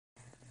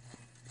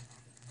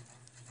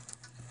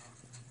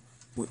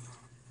Wait,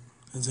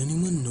 has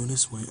anyone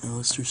noticed why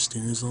Alistair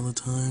stares all the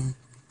time?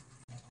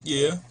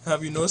 Yeah,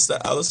 have you noticed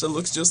that Alistair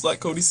looks just like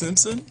Cody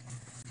Simpson?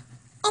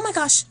 Oh my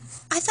gosh,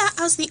 I thought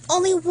I was the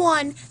only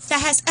one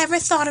that has ever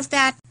thought of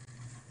that.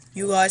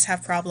 You guys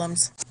have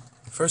problems.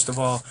 First of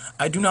all,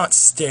 I do not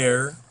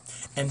stare,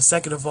 and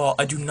second of all,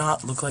 I do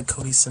not look like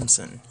Cody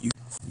Simpson.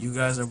 You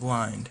guys are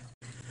blind.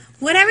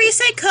 Whatever you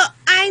say,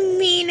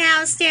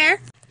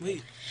 Alistair.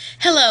 Wait.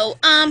 Hello,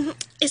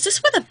 is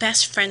this where the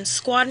best friend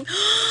squad?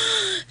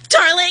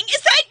 Darling,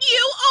 is that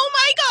you? Oh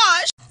my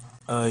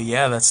gosh!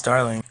 Yeah, that's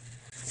Starling.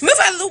 Move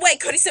out of the way,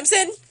 Cody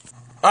Simpson!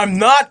 I'm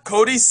not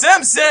Cody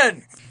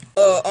Simpson!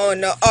 Oh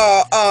no,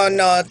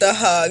 the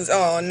hugs,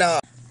 oh no.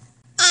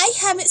 I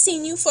haven't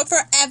seen you for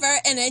forever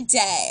and a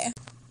day.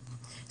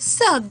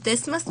 So,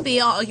 this must be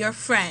all your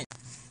friends.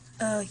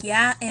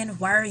 Yeah, and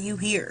why are you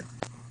here?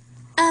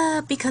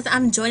 Because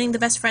I'm joining the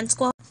best friend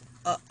squad.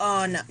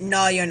 Oh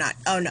no, you're not.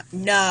 Oh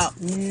no.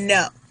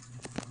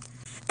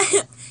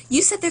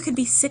 You said there could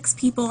be 6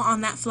 people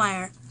on that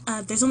flyer.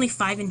 There's only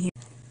 5 in here.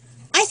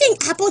 I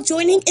think Apple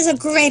joining is a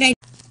great idea.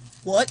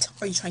 What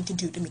are you trying to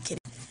do to me, kitty?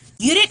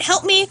 You didn't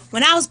help me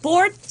when I was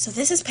bored, so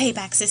this is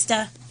payback,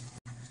 sister.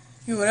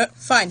 You know what?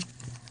 Fine.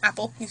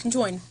 Apple, you can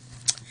join.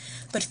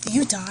 But if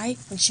you die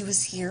when she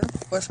was here,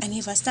 or if any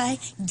of us die,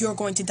 you're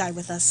going to die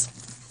with us.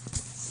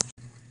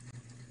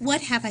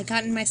 What have I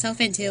gotten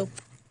myself into?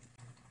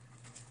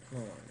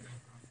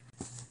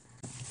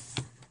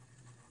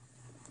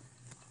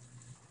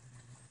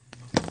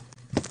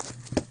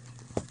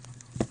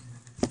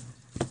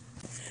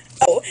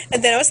 Oh,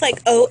 and then I was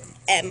like,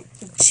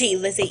 OMG,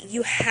 Lizzie,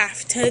 you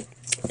have to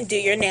do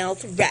your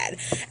nails red.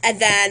 And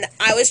then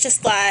I was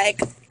just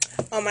like,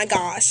 oh my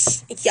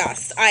gosh,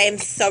 yes, I am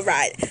so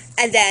red.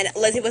 And then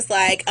Lizzie was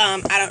like,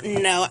 I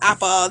don't know,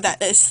 Apple,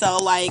 that is so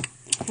like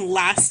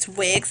last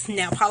week's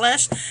nail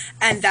polish.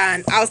 And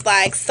then I was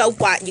like, so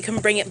what? You can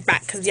bring it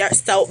back because you're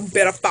so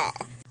beautiful.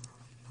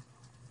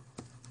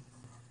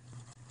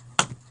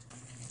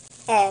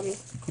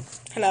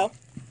 Hello?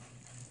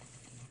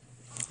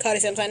 Cody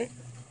Simpson?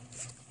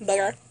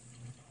 Booger?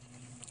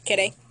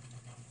 Kitty?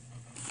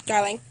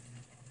 Darling?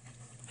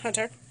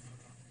 Hunter?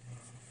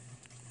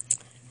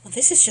 Well,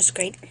 this is just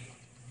great.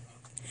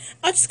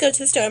 I'll just go to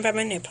the store and buy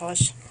my nail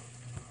polish.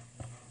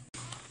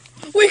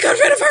 We got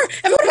rid of her!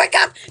 Everyone wake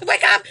up!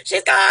 Wake up!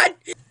 She's gone!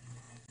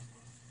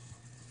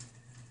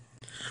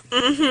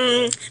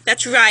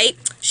 That's right.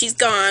 She's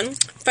gone.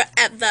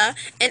 Forever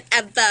and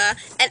ever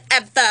and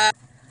ever.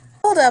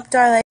 Hold up,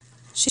 darling.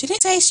 She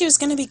didn't say she was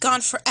going to be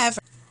gone forever.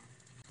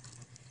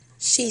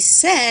 She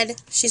said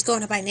she's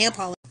going to buy nail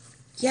polish.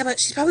 Yeah, but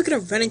she's probably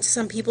going to run into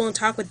some people and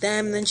talk with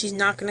them, and then she's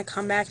not going to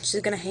come back and she's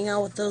going to hang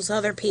out with those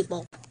other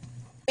people.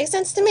 Makes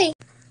sense to me.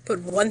 But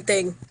one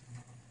thing.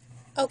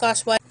 Oh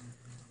gosh, what?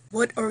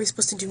 What are we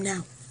supposed to do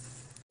now?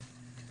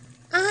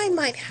 I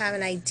might have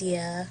an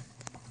idea.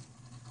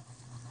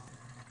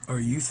 Are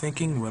you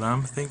thinking what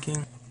I'm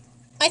thinking?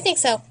 I think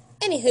so.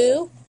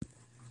 Anywho.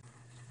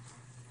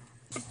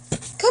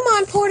 Come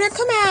on, Porter,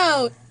 come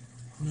out.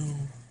 No,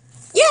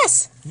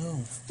 Yes,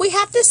 no, we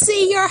have to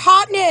see your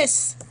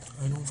hotness.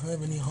 I don't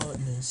have any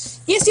hotness.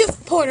 Yes, you,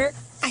 Porter.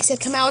 I said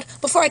come out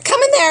before I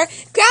come in there,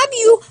 grab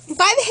you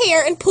by the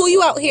hair, and pull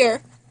you out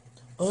here.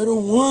 I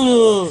don't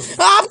wanna.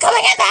 I'm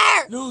coming in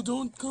there. No,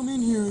 don't come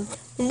in here.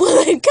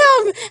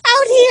 Come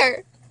out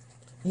here.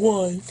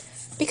 Why?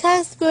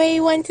 Because we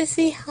want to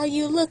see how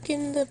you look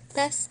in the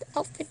best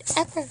outfit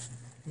ever.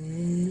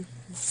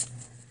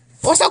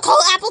 Or so call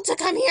Apple to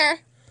come here.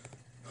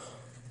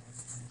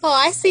 Oh,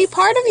 I see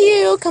part of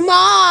you. Come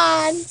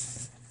on.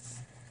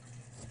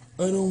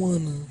 I don't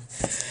wanna.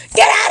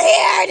 Get out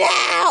here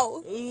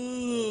now.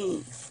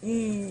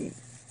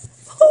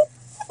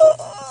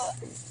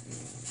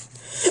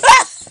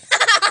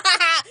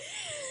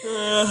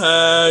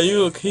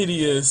 You look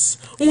hideous.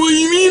 What do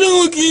you mean I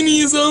look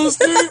hideous,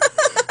 Alistair?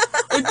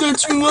 I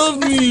thought you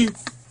loved me.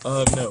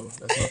 No,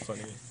 that's not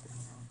funny.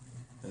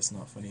 That's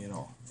not funny at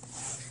all.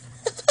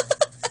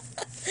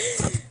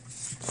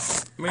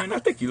 Man, I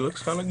think he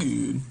looks kind of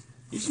good.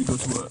 You should go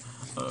to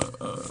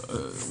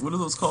what are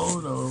those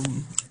called?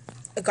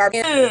 A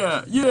garbage.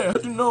 Yeah,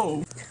 I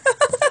know.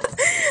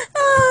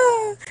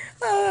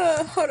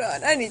 Hold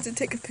on, I need to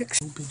take a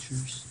picture. No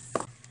pictures.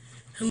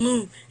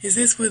 Hello, is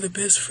this where the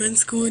best friend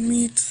squad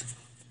meets?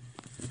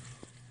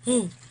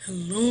 Oh,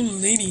 hello,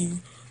 lady.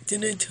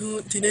 Did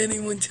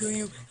anyone tell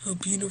you how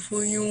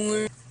beautiful you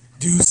are?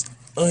 Deuce,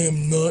 I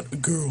am not a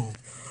girl.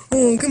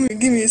 Oh, come here,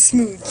 give me a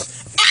smooch.